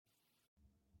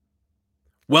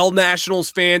Well,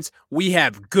 Nationals fans, we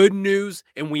have good news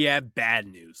and we have bad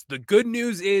news. The good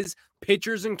news is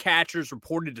pitchers and catchers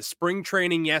reported to spring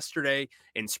training yesterday,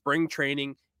 and spring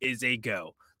training is a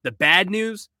go. The bad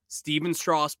news, Stephen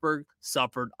Strasburg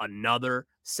suffered another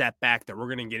setback that we're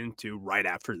going to get into right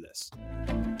after this.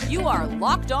 You are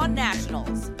Locked On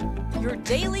Nationals, your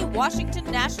daily Washington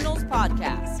Nationals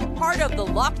podcast, part of the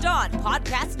Locked On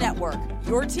Podcast Network,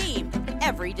 your team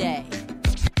every day.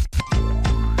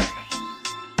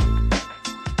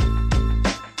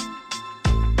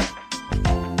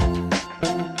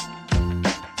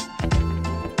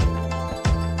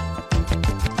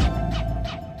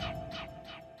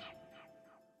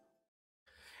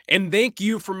 And thank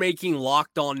you for making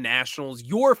Locked On Nationals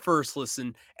your first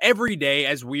listen every day,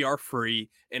 as we are free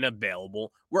and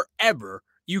available wherever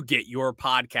you get your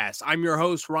podcasts. I'm your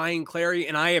host, Ryan Clary,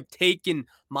 and I have taken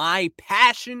my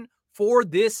passion for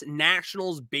this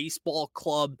Nationals baseball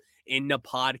club into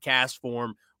podcast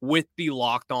form with the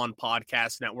Locked On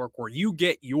Podcast Network, where you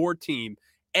get your team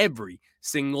every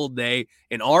single day.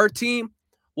 And our team,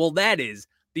 well, that is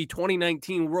the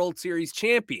 2019 World Series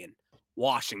champion,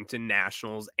 Washington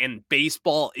Nationals, and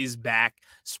baseball is back.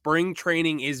 Spring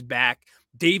training is back.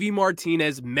 Davey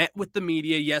Martinez met with the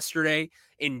media yesterday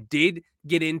and did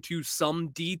get into some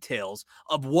details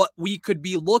of what we could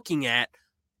be looking at.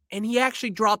 And he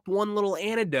actually dropped one little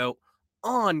anecdote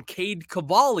on Cade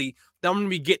Cavalli that I'm going to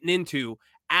be getting into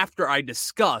after I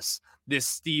discuss this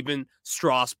Stephen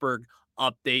Strasburg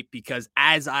update, because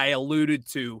as I alluded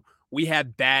to, we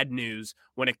have bad news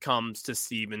when it comes to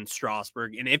Stephen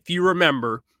Strasburg. And if you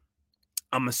remember,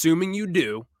 I'm assuming you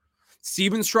do,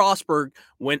 Stephen Strasburg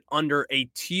went under a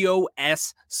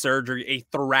TOS surgery, a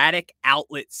thoracic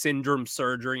outlet syndrome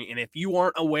surgery. And if you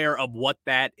aren't aware of what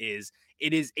that is,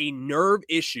 it is a nerve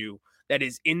issue that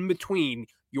is in between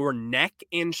your neck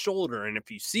and shoulder. And if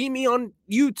you see me on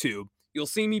YouTube, you'll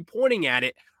see me pointing at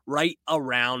it right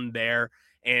around there.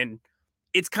 And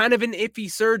it's kind of an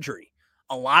iffy surgery.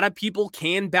 A lot of people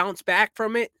can bounce back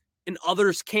from it and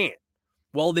others can't.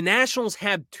 Well, the Nationals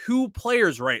have two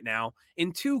players right now,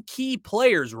 and two key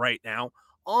players right now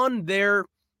on their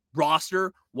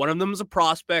roster. One of them is a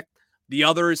prospect. The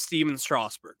other is Stephen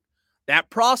Strasburg. That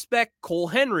prospect, Cole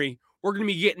Henry, we're going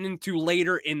to be getting into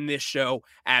later in this show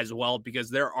as well, because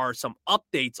there are some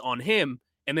updates on him,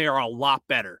 and they are a lot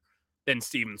better than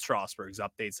Stephen Strasburg's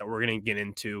updates that we're going to get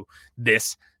into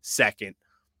this second.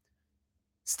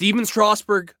 Stephen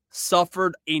Strasburg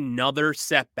suffered another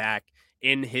setback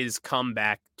in his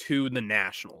comeback to the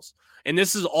Nationals. And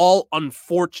this is all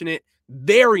unfortunate,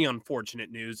 very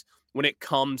unfortunate news when it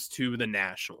comes to the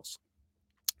Nationals.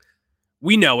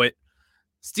 We know it.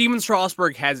 Stephen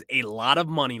Strasburg has a lot of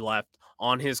money left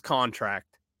on his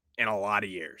contract and a lot of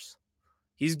years.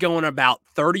 He's going about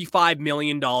 $35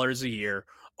 million a year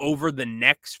over the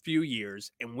next few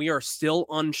years, and we are still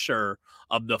unsure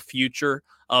of the future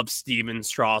of Stephen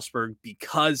Strasburg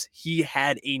because he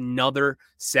had another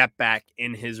setback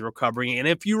in his recovery. And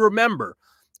if you remember,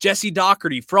 Jesse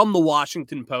Dougherty from the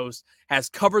Washington Post has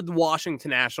covered the Washington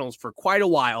Nationals for quite a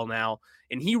while now,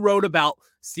 and he wrote about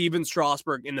Stephen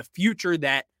Strasburg in the future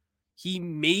that he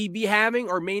may be having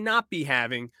or may not be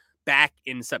having back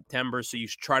in September. So you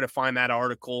should try to find that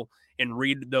article and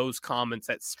read those comments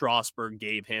that Strasburg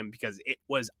gave him, because it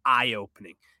was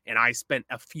eye-opening. And I spent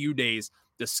a few days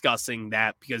discussing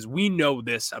that, because we know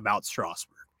this about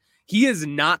Strasburg. He is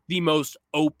not the most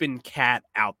open cat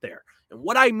out there. And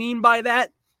what I mean by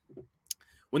that,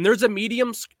 when there's a media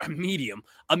scrum,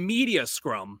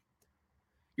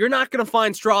 you're not going to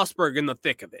find Strasburg in the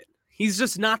thick of it. He's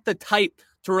just not the type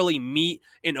to really meet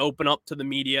and open up to the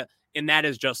media, and that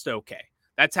is just okay.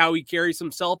 That's how he carries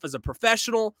himself as a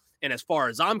professional, and as far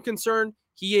as I'm concerned,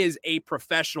 he is a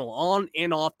professional on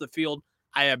and off the field.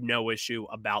 I have no issue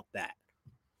about that.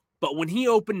 But when he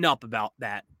opened up about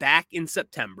that back in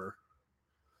September,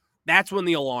 that's when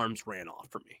the alarms ran off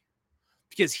for me.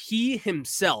 Because he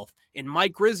himself and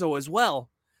Mike Rizzo as well,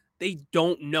 they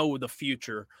don't know the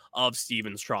future of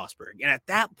Stephen Strasburg. And at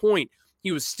that point,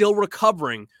 he was still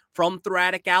recovering from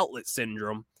thoracic outlet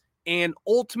syndrome. And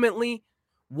ultimately,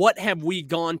 what have we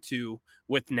gone to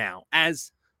with now?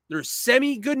 As there's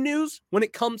semi-good news when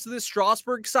it comes to the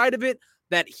Strasburg side of it,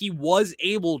 that he was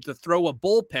able to throw a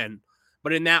bullpen.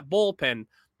 But in that bullpen,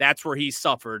 that's where he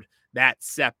suffered that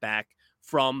setback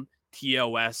from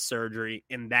TOS surgery.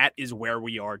 And that is where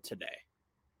we are today.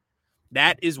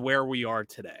 That is where we are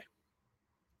today.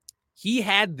 He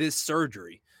had this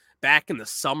surgery back in the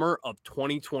summer of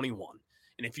 2021.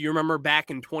 And if you remember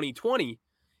back in 2020,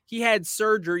 he had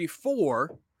surgery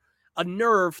for a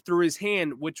nerve through his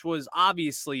hand, which was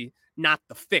obviously not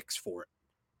the fix for it.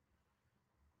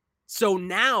 So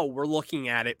now we're looking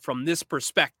at it from this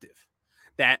perspective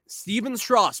that Steven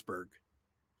Strasburg,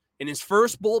 in his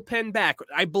first bullpen back,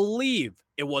 I believe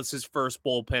it was his first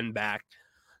bullpen back,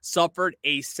 suffered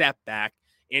a setback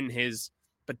in his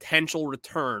potential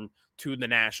return to the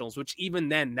Nationals, which even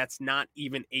then, that's not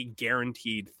even a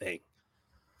guaranteed thing.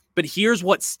 But here's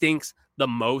what stinks the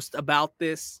most about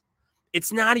this.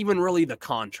 It's not even really the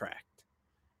contract.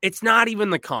 It's not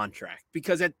even the contract,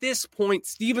 because at this point,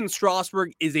 Steven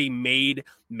Strasburg is a made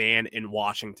man in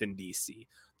Washington, D.C.,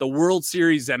 the World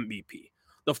Series MVP,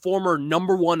 the former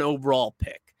number 1 overall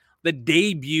pick. The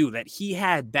debut that he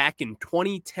had back in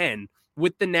 2010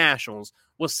 with the Nationals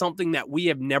was something that we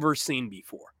have never seen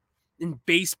before. In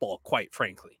baseball, quite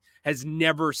frankly, has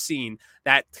never seen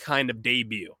that kind of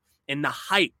debut. And the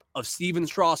hype of Steven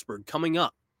Strasburg coming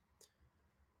up,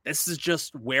 this is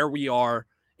just where we are,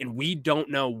 and we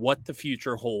don't know what the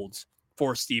future holds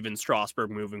for Steven Strasburg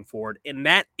moving forward. And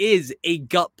that is a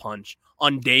gut punch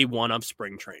on day 1 of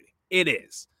spring training. It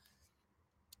is.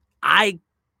 I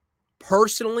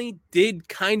personally did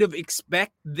kind of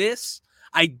expect this.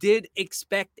 I did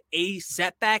expect a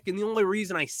setback, and the only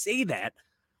reason I say that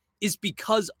is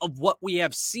because of what we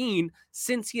have seen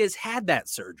since he has had that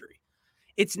surgery.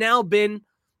 It's now been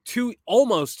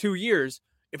almost 2 years,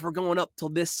 if we're going up till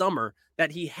this summer,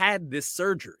 that he had this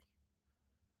surgery.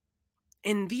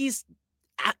 And these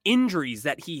injuries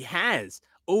that he has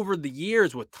over the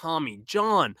years with Tommy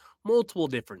John, multiple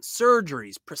different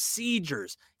surgeries,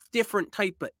 procedures, different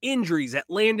type of injuries that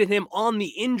landed him on the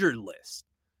injured list,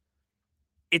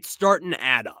 it's starting to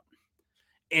add up.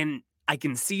 And I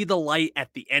can see the light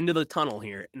at the end of the tunnel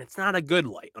here, and it's not a good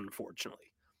light,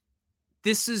 unfortunately.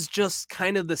 This is just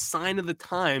kind of the sign of the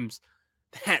times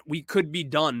that we could be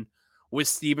done with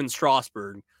Steven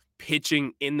Strasburg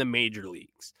pitching in the major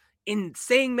leagues. In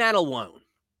saying that alone,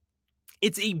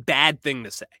 it's a bad thing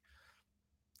to say.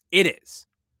 It is.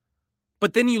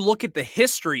 But then you look at the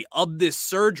history of this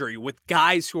surgery with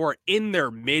guys who are in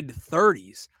their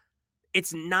mid-30s.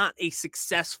 It's not a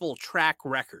successful track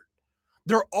record.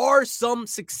 There are some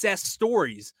success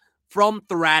stories from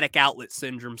thoracic outlet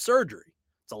syndrome surgery.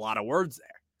 It's a lot of words there.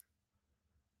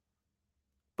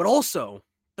 But also,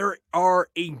 there are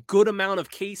a good amount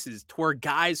of cases to where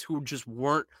guys who just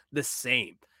weren't the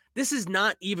same. This is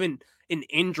not even an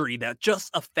injury that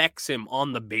just affects him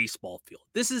on the baseball field.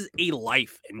 This is a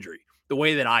life injury, the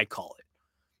way that I call it.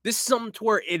 This is something to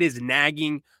where it is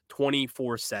nagging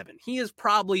 24/7. He is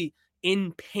probably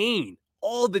in pain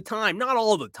all the time. Not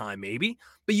all the time, maybe,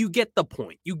 but you get the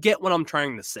point. You get what I'm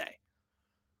trying to say.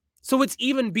 So it's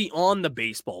even beyond the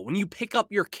baseball. When you pick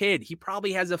up your kid, he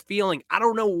probably has a feeling. I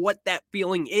don't know what that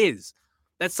feeling is.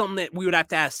 That's something that we would have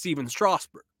to ask Steven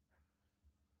Strasburg.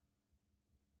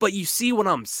 But you see what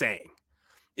I'm saying,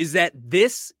 is that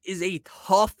this is a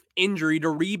tough injury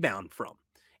to rebound from.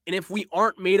 And if we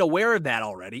aren't made aware of that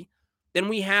already, then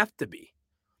we have to be.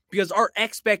 Because our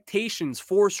expectations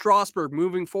for Strasburg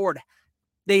moving forward,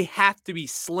 they have to be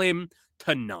slim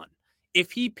to none.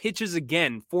 If he pitches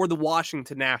again for the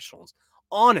Washington Nationals,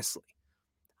 honestly,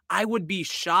 I would be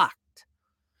shocked.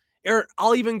 Or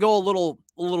I'll even go a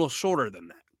little shorter than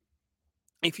that.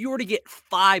 If you were to get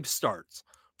 5 starts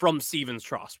from Steven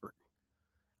Strasburg,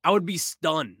 I would be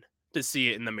stunned to see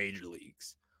it in the major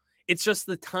leagues. It's just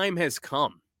the time has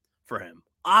come for him.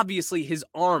 Obviously, his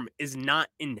arm is not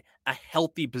in a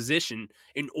healthy position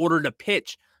in order to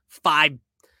pitch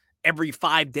every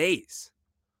 5 days,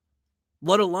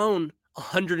 let alone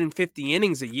 150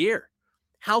 innings a year.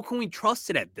 How can we trust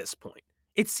it at this point?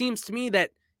 It seems to me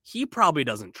that he probably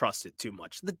doesn't trust it too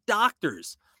much. The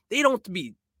doctors, they're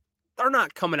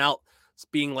not coming out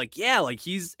being like, yeah, like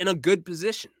he's in a good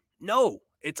position. No,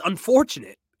 it's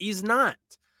unfortunate. He's not.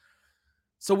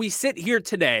 So we sit here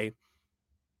today,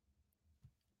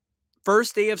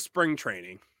 first day of spring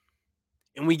training,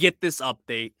 and we get this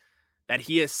update that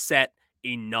he has set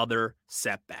another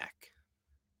setback.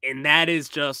 And that is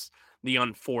just the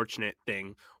unfortunate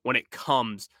thing when it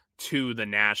comes to the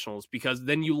Nationals, because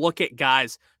then you look at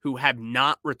guys who have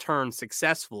not returned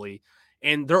successfully,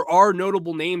 and there are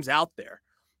notable names out there.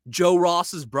 Joe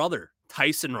Ross's brother,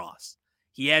 Tyson Ross,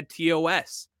 he had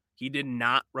TOS. He did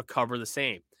not recover the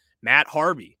same. Matt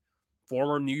Harvey,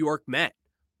 former New York Met,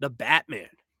 the Batman,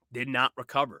 did not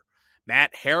recover.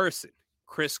 Matt Harrison,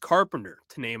 Chris Carpenter,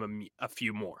 to name a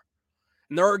few more.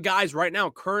 And there are guys right now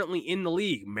currently in the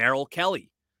league. Merrill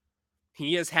Kelly,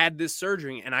 he has had this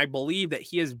surgery, and I believe that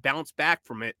he has bounced back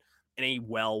from it in a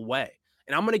well way.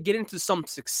 And I'm going to get into some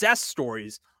success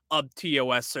stories of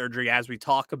TOS surgery as we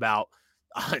talk about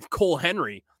Cole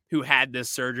Henry, who had this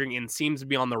surgery and seems to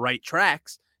be on the right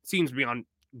tracks, seems to be on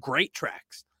great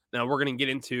tracks. Now, we're going to get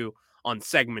into on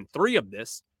segment 3 of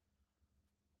this.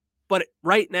 But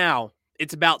right now,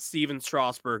 it's about Steven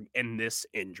Strasburg and this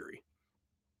injury.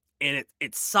 And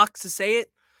it sucks to say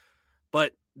it,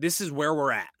 but this is where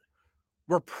we're at.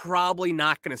 We're probably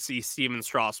not going to see Steven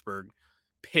Strasburg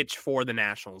pitch for the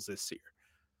Nationals this year.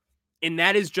 And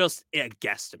that is just a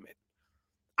guesstimate.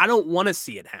 I don't want to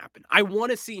see it happen. I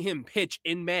want to see him pitch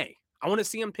in May. I want to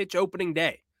see him pitch opening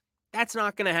day. That's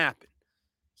not going to happen.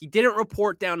 He didn't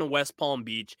report down to West Palm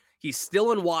Beach. He's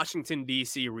still in Washington,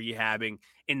 D.C. rehabbing,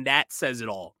 and that says it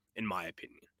all, in my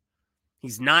opinion.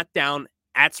 He's not down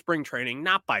at spring training,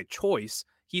 not by choice.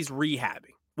 He's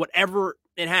rehabbing. Whatever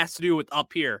it has to do with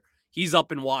up here, he's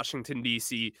up in Washington,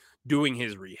 D.C. doing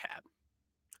his rehab.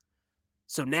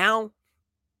 So now,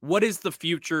 what is the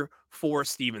future for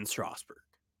Steven Strasburg?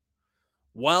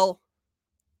 Well,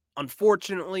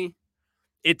 unfortunately,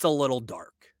 it's a little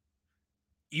dark.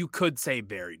 You could say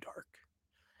very dark.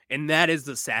 And that is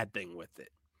the sad thing with it.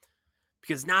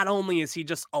 Because not only is he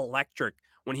just electric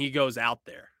when he goes out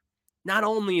there, not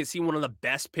only is he one of the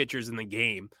best pitchers in the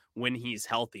game when he's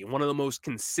healthy, one of the most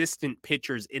consistent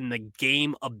pitchers in the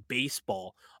game of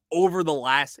baseball over the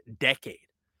last decade.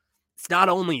 It's not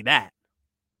only that.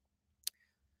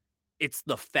 It's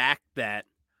the fact that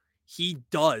he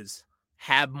does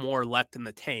have more left in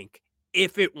the tank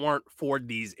if it weren't for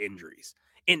these injuries.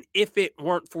 And if it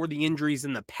weren't for the injuries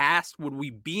in the past, would we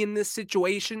be in this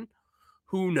situation?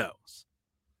 Who knows?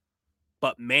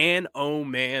 But man, oh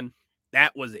man,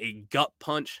 that was a gut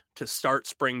punch to start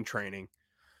spring training.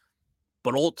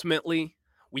 But ultimately,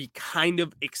 we kind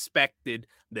of expected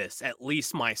this, at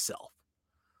least myself.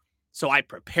 So I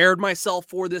prepared myself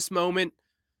for this moment.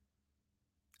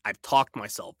 I've talked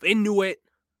myself into it.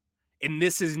 And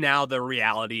this is now the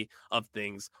reality of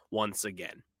things once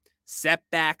again.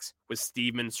 Setbacks with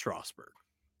Steven Strasburg.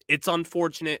 It's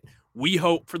unfortunate. We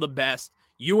hope for the best.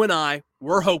 You and I,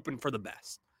 we're hoping for the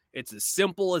best. It's as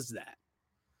simple as that.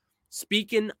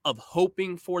 Speaking of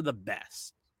hoping for the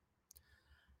best,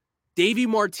 Davey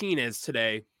Martinez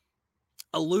today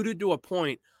alluded to a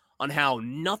point on how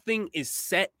nothing is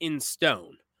set in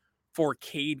stone for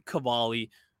Cade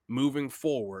Cavalli moving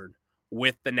forward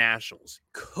with the Nationals.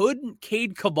 Could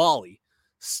Cade Cavalli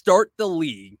start the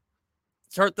league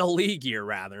year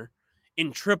rather,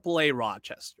 in AAA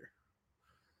Rochester?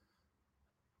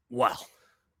 Well,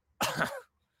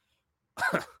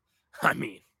 I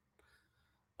mean,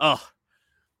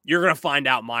 you're going to find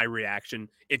out my reaction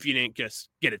if you didn't just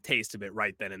get a taste of it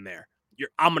right then and there.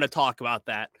 I'm going to talk about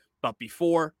that. But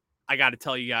before, I got to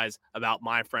tell you guys about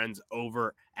my friends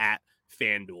over at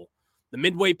FanDuel. The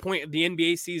midway point of the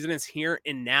NBA season is here,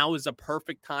 and now is a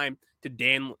perfect time to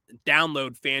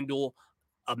download FanDuel,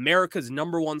 America's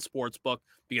 #1 sportsbook,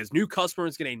 because new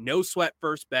customers get a no-sweat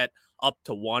first bet up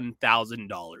to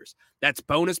 $1,000. That's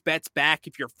bonus bets back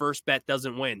if your first bet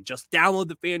doesn't win. Just download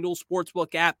the FanDuel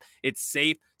Sportsbook app. It's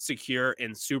safe, secure,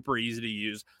 and super easy to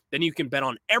use. Then you can bet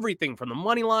on everything from the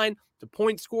money line to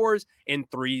point scores and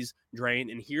threes drain.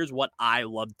 And here's what I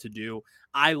love to do.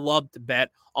 I love to bet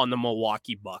on the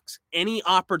Milwaukee Bucks. Any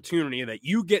opportunity that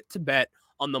you get to bet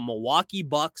on the Milwaukee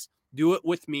Bucks, do it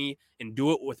with me and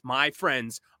do it with my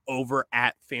friends over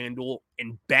at FanDuel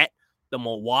and bet the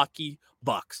Milwaukee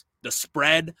Bucks. The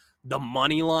spread, the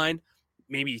money line,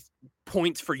 maybe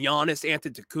points for Giannis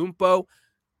Antetokounmpo.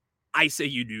 I say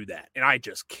you do that. And I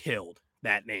just killed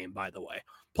that name, by the way.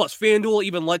 Plus, FanDuel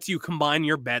even lets you combine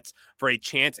your bets for a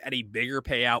chance at a bigger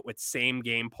payout with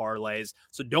same-game parlays.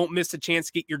 So don't miss a chance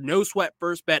to get your no-sweat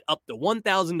first bet up to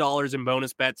 $1,000 in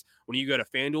bonus bets when you go to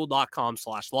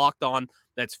FanDuel.com/lockedon.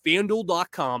 That's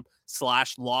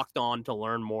FanDuel.com/lockedon to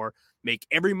learn more. Make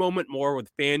every moment more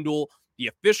with FanDuel, the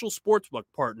official sportsbook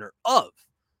partner of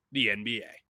the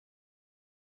NBA.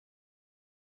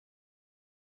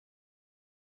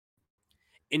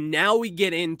 And now we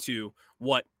get into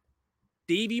what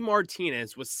Davey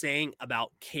Martinez was saying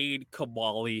about Cade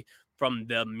Cavalli from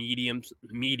the media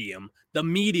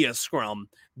scrum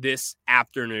this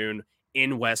afternoon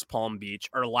in West Palm Beach,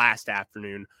 or last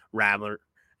afternoon, rather.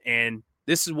 And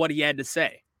this is what he had to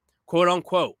say. Quote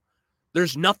unquote,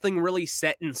 there's nothing really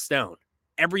set in stone.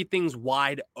 Everything's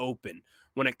wide open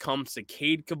when it comes to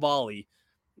Cade Cavalli,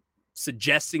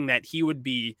 suggesting that he would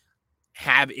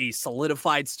have a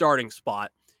solidified starting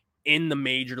spot in the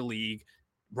major league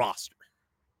roster.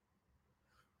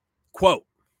 Quote,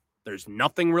 there's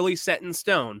nothing really set in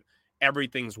stone.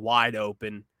 Everything's wide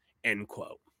open, end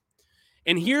quote.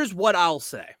 And here's what I'll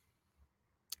say.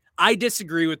 I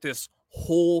disagree with this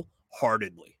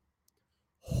wholeheartedly.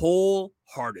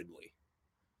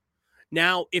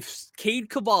 Now, if Cade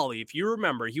Cavalli, if you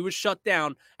remember, he was shut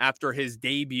down after his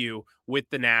debut with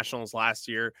the Nationals last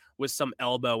year with some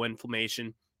elbow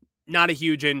inflammation. Not a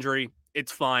huge injury.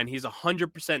 It's fine. He's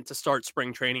 100% to start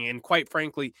spring training. And quite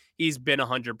frankly, he's been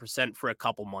 100% for a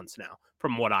couple months now,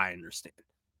 from what I understand.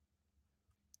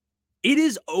 It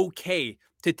is okay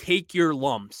to take your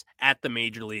lumps at the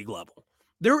major league level.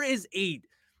 There is a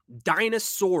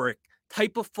dinosauric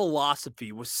type of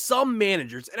philosophy with some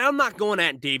managers, and I'm not going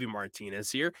at Davey Martinez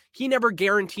here. He never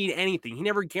guaranteed anything. He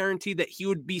never guaranteed that he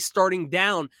would be starting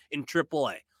down in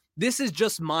AAA. This is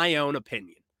just my own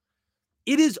opinion.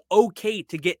 It is okay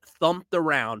to get thumped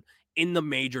around in the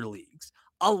major leagues.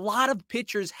 A lot of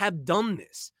pitchers have done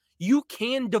this. You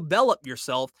can develop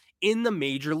yourself in the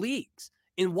major leagues.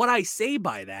 And what I say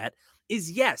by that is,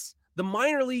 yes, the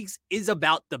minor leagues is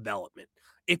about development.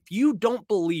 If you don't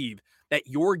believe that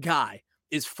your guy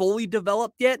is fully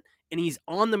developed yet and he's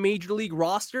on the major league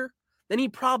roster, then he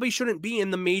probably shouldn't be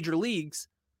in the major leagues.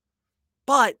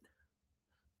 But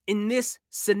in this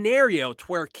scenario to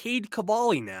where Cade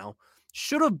Cavalli now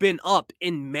should have been up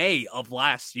in May of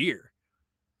last year.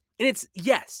 And it's,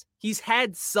 yes, he's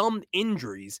had some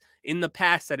injuries in the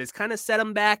past that has kind of set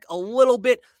him back a little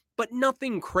bit, but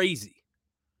nothing crazy.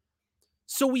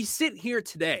 So we sit here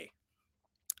today,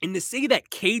 and to say that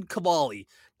Cade Cavalli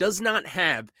does not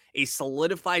have a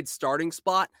solidified starting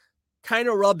spot kind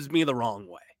of rubs me the wrong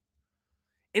way.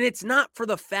 And it's not for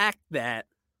the fact that,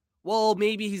 well,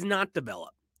 maybe he's not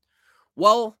developed.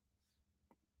 Well,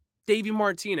 Davey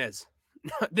Martinez,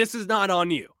 this is not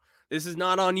on you. This is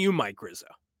not on you, Mike Rizzo.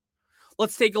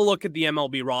 Let's take a look at the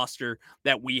MLB roster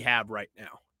that we have right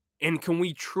now. And can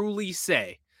we truly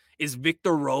say, is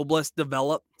Victor Robles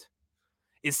developed?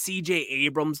 Is CJ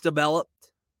Abrams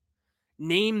developed?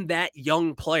 Name that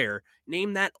young player.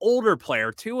 Name that older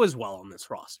player too as well on this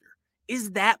roster.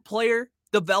 Is that player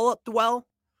developed well?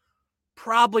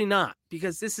 Probably not,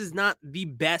 because this is not the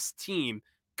best team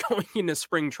going into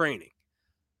spring training.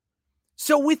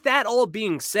 So with that all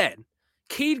being said,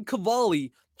 Cade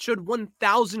Cavalli should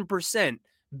 1,000%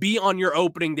 be on your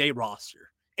opening day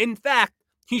roster. In fact,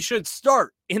 he should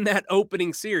start in that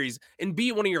opening series and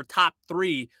be one of your top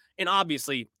three. And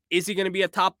obviously, is he going to be a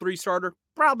top three starter?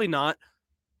 Probably not,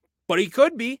 but he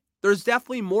could be. There's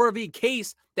definitely more of a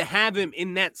case to have him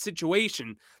in that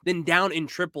situation than down in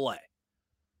AAA.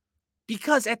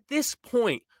 Because at this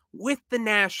point, with the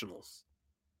Nationals,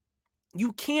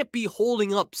 you can't be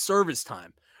holding up service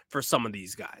time for some of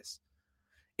these guys.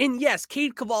 And yes,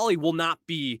 Cade Cavalli will not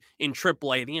be in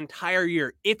AAA the entire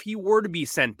year if he were to be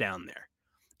sent down there.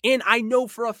 And I know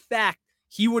for a fact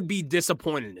he would be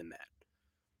disappointed in that.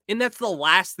 And that's the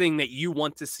last thing that you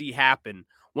want to see happen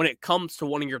when it comes to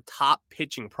one of your top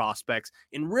pitching prospects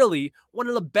and really one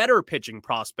of the better pitching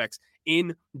prospects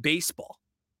in baseball.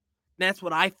 And that's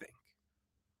what I think.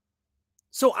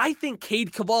 So I think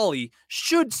Cade Cavalli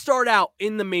should start out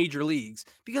in the major leagues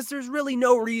because there's really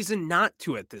no reason not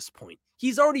to at this point.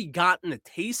 He's already gotten a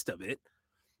taste of it.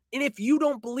 And if you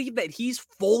don't believe that he's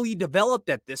fully developed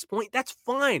at this point, that's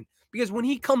fine. Because when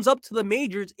he comes up to the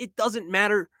majors, it doesn't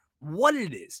matter what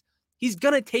it is. He's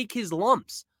going to take his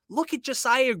lumps. Look at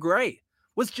Josiah Gray.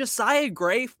 Was Josiah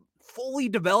Gray fully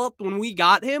developed when we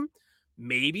got him?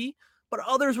 Maybe. But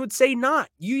others would say not.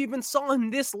 You even saw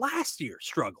him this last year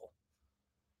struggle.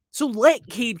 So let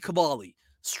Cade Cavalli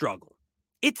struggle.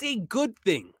 It's a good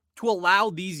thing to allow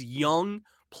these young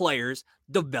players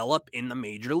develop in the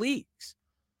major leagues.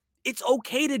 It's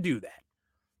okay to do that.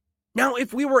 Now,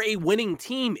 if we were a winning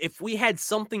team, if we had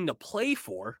something to play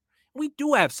for, we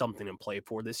do have something to play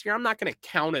for this year. I'm not going to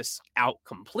count us out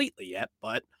completely yet,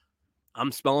 but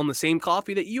I'm smelling the same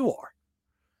coffee that you are.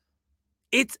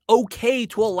 It's okay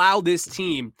to allow this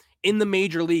team in the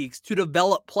major leagues to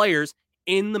develop players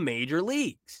in the major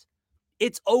leagues.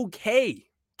 It's okay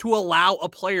to allow a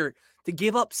player to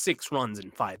give up 6 runs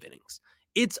in 5 innings.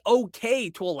 It's okay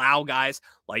to allow guys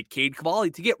like Cade Cavalli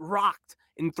to get rocked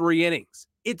in 3 innings.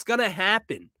 It's going to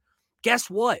happen. Guess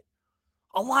what?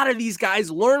 A lot of these guys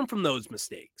learn from those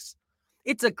mistakes.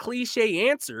 It's a cliche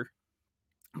answer,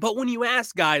 but when you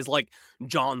ask guys like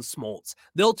John Smoltz,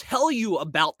 they'll tell you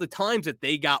about the times that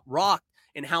they got rocked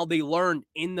and how they learned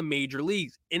in the major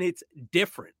leagues, and it's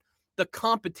different. The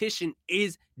competition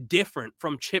is different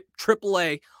from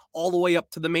AAA all the way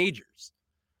up to the majors.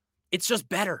 It's just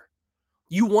better.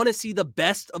 You want to see the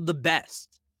best of the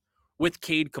best with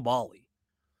Cade Cavalli.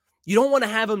 You don't want to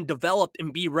have him develop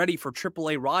and be ready for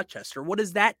AAA Rochester. What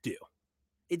does that do?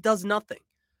 It does nothing.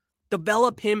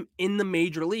 Develop him in the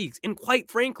major leagues. And quite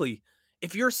frankly,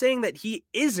 if you're saying that he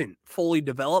isn't fully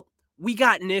developed, we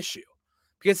got an issue.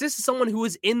 Because this is someone who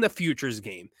is in the futures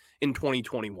game in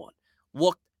 2021.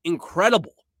 looked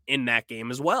incredible in that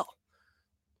game as well.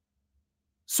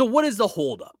 So what is the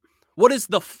holdup? What is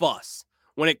the fuss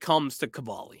when it comes to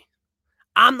Cavalli?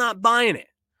 I'm not buying it,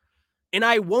 and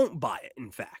I won't buy it,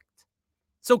 in fact.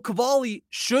 So Cavalli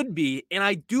should be, and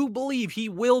I do believe he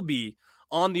will be,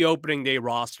 on the opening day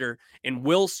roster and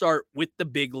will start with the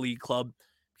big league club,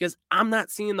 because I'm not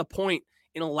seeing the point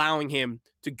in allowing him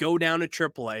to go down to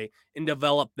AAA and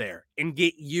develop there and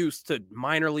get used to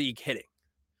minor league hitting.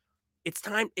 It's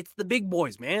time. It's the big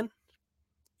boys, man.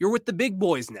 You're with the big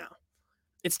boys now.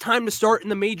 It's time to start in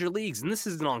the major leagues, and this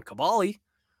isn't on Cavalli.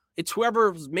 It's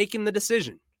whoever's making the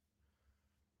decision.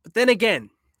 But then again,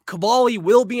 Cavalli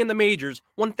will be in the majors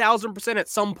 1,000% at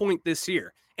some point this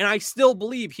year, and I still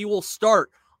believe he will start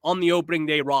on the opening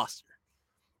day roster.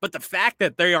 But the fact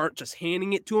that they aren't just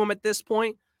handing it to him at this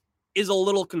point is a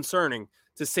little concerning,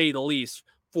 to say the least,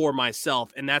 for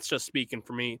myself, and that's just speaking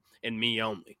for me and me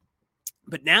only.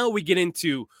 But now we get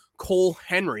into Cole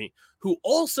Henry, who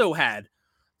also had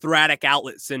thoracic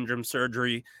outlet syndrome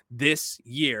surgery this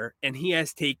year, and he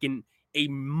has taken a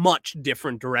much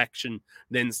different direction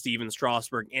than Steven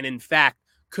Strasburg, and in fact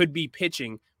could be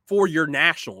pitching for your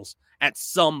Nationals at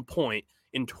some point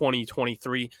in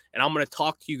 2023. And I'm going to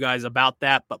talk to you guys about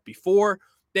that. But before,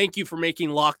 thank you for making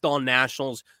Locked On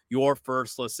Nationals your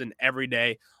first listen every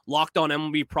day. Locked On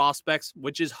MLB Prospects,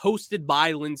 which is hosted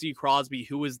by Lindsey Crosby,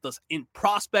 who is the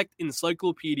prospect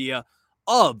encyclopedia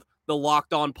of the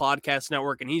Locked On Podcast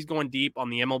Network, and he's going deep on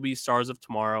the MLB Stars of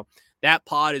Tomorrow. That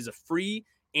pod is free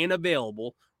and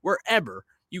available wherever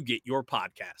you get your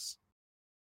podcasts.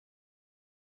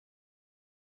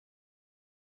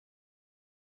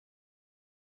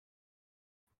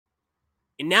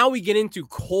 And now we get into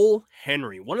Cole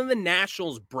Henry, one of the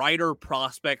Nationals' brighter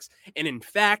prospects. And in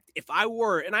fact, if I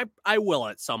were, and I will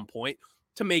at some point,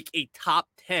 to make a top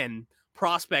 10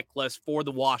 prospect list for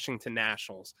the Washington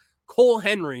Nationals, Cole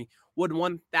Henry would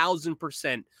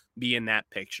 1,000% be in that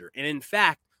picture. And in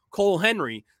fact, Cole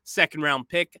Henry, second round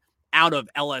pick out of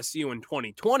LSU in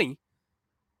 2020,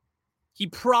 he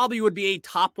probably would be a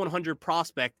top 100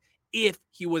 prospect if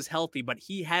he was healthy, but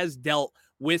he has dealt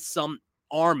with some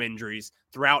arm injuries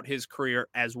throughout his career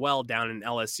as well down in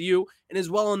LSU and as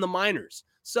well in the minors.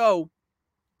 So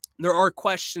there are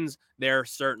questions there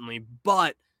certainly,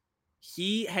 but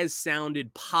he has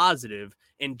sounded positive.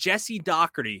 And Jesse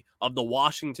Dougherty of the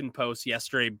Washington Post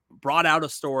yesterday brought out a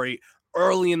story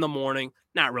early in the morning.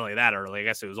 Not really that early. I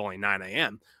guess it was only 9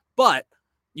 a.m., but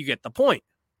you get the point.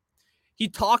 He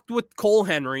talked with Cole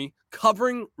Henry,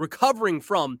 recovering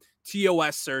from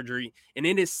TOS surgery, and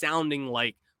it is sounding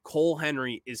like Cole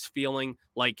Henry is feeling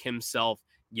like himself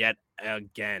yet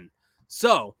again.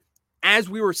 So, as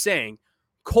we were saying,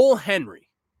 Cole Henry,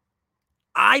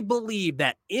 I believe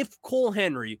that if Cole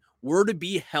Henry were to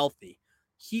be healthy,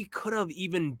 he could have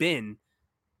even been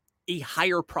a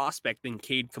higher prospect than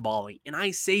Cade Cavalli. And I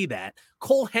say that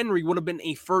Cole Henry would have been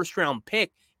a first-round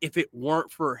pick if it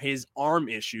weren't for his arm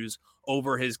issues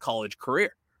over his college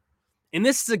career. And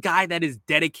this is a guy that is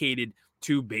dedicated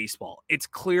to baseball. It's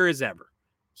clear as ever.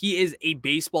 He is a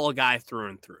baseball guy through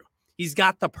and through. He's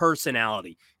got the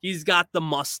personality. He's got the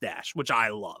mustache, which I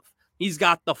love. He's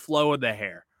got the flow of the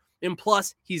hair. And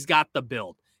plus, he's got the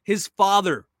build. His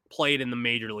father played in the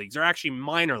major leagues, or actually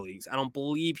minor leagues. I don't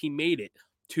believe he made it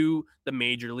to the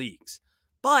major leagues.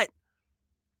 But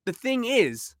the thing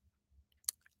is,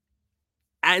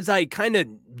 as I kind of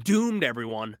doomed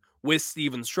everyone with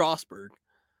Steven Strasburg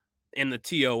and the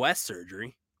TOS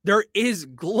surgery, there is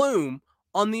gloom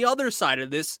on the other side of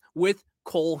this with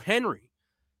Cole Henry.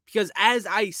 Because as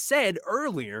I said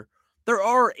earlier, there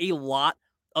are a lot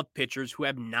of pitchers who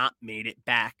have not made it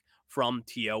back from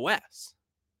TOS.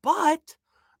 But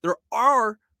there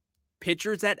are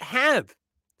pitchers that have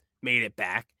made it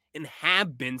back and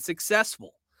have been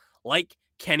successful, like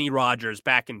Kenny Rogers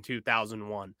back in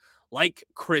 2001, like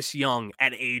Chris Young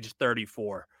at age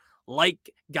 34, like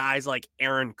guys like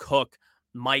Aaron Cook,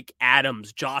 Mike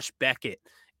Adams, Josh Beckett,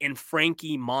 and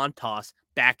Frankie Montas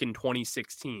back in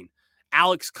 2016,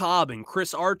 Alex Cobb and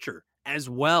Chris Archer as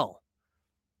well,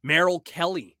 Merrill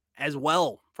Kelly as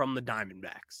well from the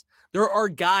Diamondbacks. There are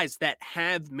guys that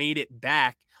have made it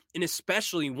back, and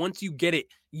especially once you get it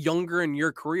younger in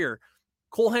your career.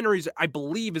 Cole Henry's, I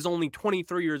believe, is only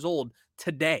 23 years old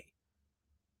today.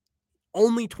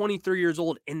 Only 23 years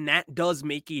old, and that does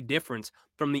make a difference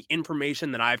from the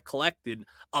information that I've collected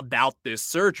about this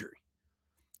surgery.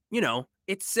 You know,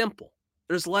 it's simple.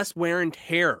 There's less wear and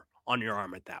tear on your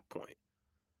arm at that point.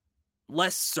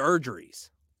 Less surgeries,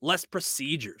 less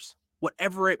procedures,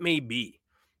 whatever it may be.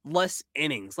 Less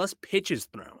innings, less pitches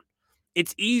thrown.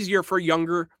 It's easier for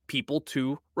younger people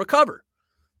to recover.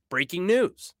 breaking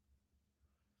news.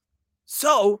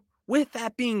 So, with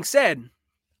that being said,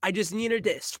 I just needed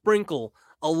to sprinkle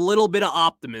a little bit of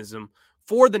optimism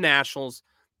for the Nationals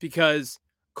because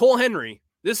Cole Henry,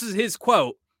 this is his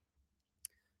quote,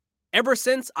 "Ever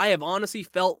since I have honestly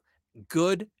felt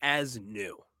good as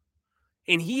new."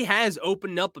 And he has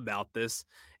opened up about this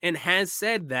and has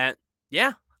said that,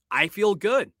 yeah, I feel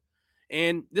good.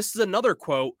 And this is another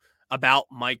quote about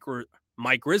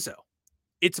Mike Rizzo.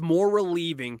 "It's more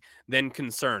relieving than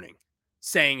concerning,"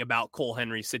 saying about Cole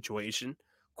Henry's situation.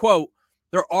 Quote,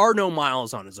 "There are no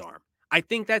miles on his arm. I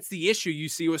think that's the issue you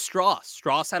see with Strauss.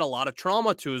 Strauss had a lot of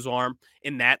trauma to his arm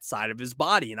in that side of his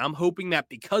body. And I'm hoping that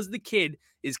because the kid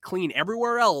is clean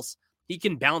everywhere else, he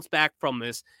can bounce back from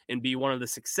this and be one of the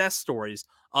success stories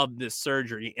of this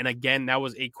surgery." And again, that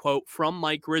was a quote from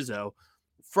Mike Rizzo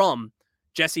from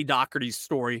Jesse Doherty's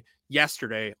story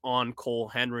yesterday on Cole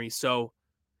Henry. So,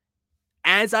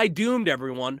 as I doomed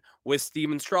everyone with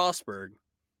Steven Strasburg,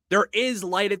 there is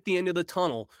light at the end of the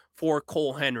tunnel for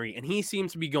Cole Henry, and he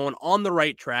seems to be going on the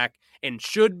right track and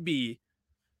should be,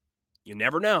 you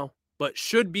never know, but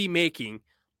should be making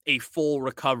a full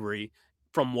recovery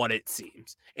from what it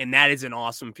seems. And that is an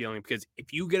awesome feeling because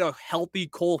if you get a healthy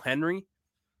Cole Henry,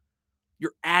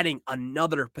 you're adding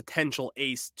another potential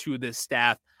ace to this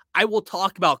staff. I will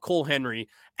talk about Cole Henry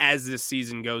as this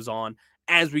season goes on,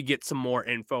 as we get some more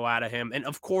info out of him. And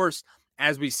of course,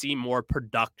 as we see more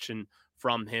production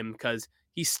from him, because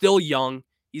he's still young,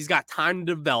 he's got time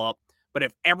to develop. But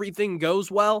if everything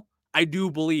goes well, I do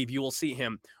believe you will see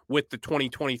him with the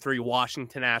 2023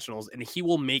 Washington Nationals, and he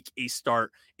will make a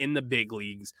start in the big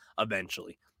leagues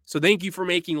eventually. So thank you for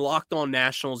making Locked On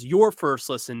Nationals your first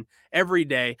listen every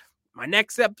day. My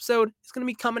next episode is going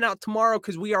to be coming out tomorrow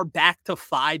because we are back to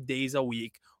 5 days a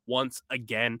week once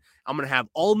again. I'm going to have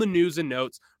all the news and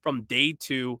notes from day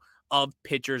 2 of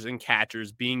pitchers and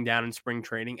catchers being down in spring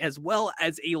training, as well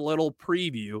as a little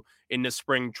preview into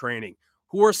spring training.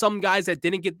 Who are some guys that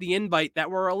didn't get the invite that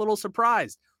were a little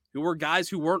surprised? Who were guys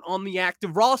who weren't on the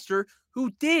active roster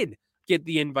who did get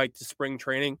the invite to spring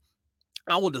training?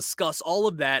 I will discuss all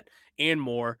of that and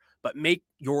more, but make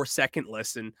your second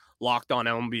listen Locked On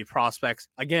MLB Prospects,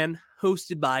 again,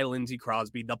 hosted by Lindsey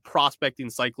Crosby, the prospect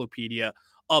encyclopedia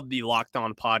of the Locked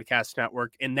On Podcast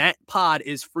Network. And that pod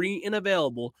is free and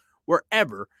available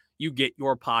wherever you get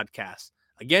your podcasts.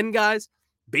 Again, guys,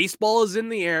 baseball is in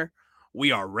the air.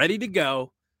 We are ready to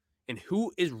go. And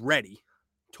who is ready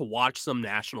to watch some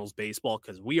Nationals baseball?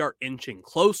 Because we are inching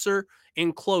closer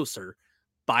and closer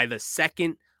by the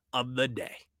second of the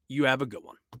day. You have a good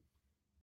one.